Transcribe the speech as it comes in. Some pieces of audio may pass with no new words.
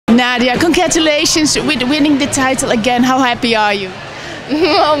Nadia, congratulations with winning the title again. How happy are you?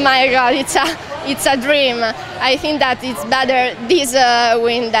 Oh my God, it's a dream. I think that it's better this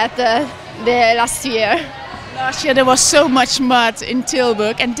win than the last year. Last year there was so much mud in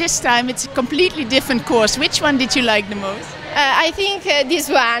Tilburg, and this time it's a completely different course. Which one did you like the most? I think this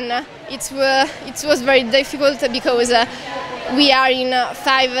one. It was very difficult because we are in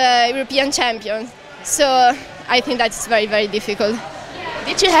 5 European champions. So I think that's very, very difficult.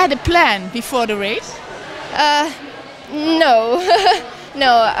 Did you have a plan before the race? No,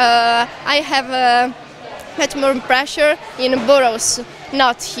 no. I have much more pressure in Boros,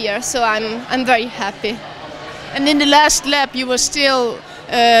 not here. So I'm very happy. And in the last lap, you were still,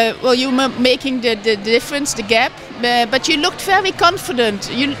 you were making the difference, the gap, but you looked very confident.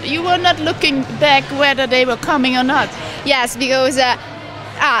 You were not looking back whether they were coming or not. Yes, because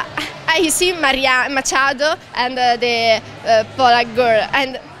I see Maria Machado and the Polak girl,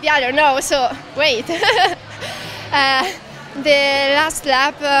 and the other no. So wait. The last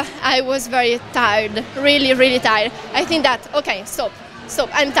lap, I was very tired, really, really tired. I think that okay, stop,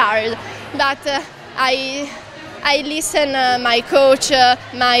 I'm tired, but I listen my coach,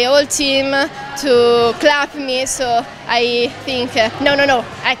 my whole team to clap me, so I think no,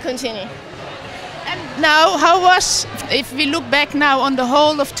 I continue. And now, how was, if we look back now on the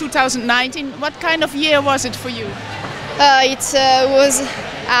whole of 2019, what kind of year was it for you? It was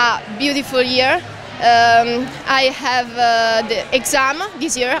a beautiful year. I have the exam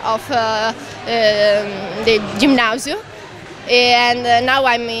this year of the gymnasium. And now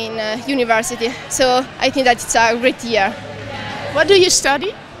I'm in university, so I think that it's a great year. What do you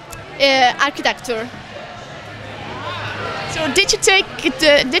study? Architecture. So did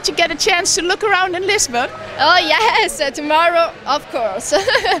you get a chance to look around in Lisbon? Oh yes, tomorrow, of course.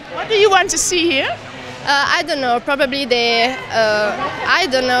 What do you want to see here? I don't know, probably I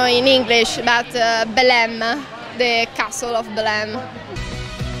don't know in English, but Belém, the castle of Belém.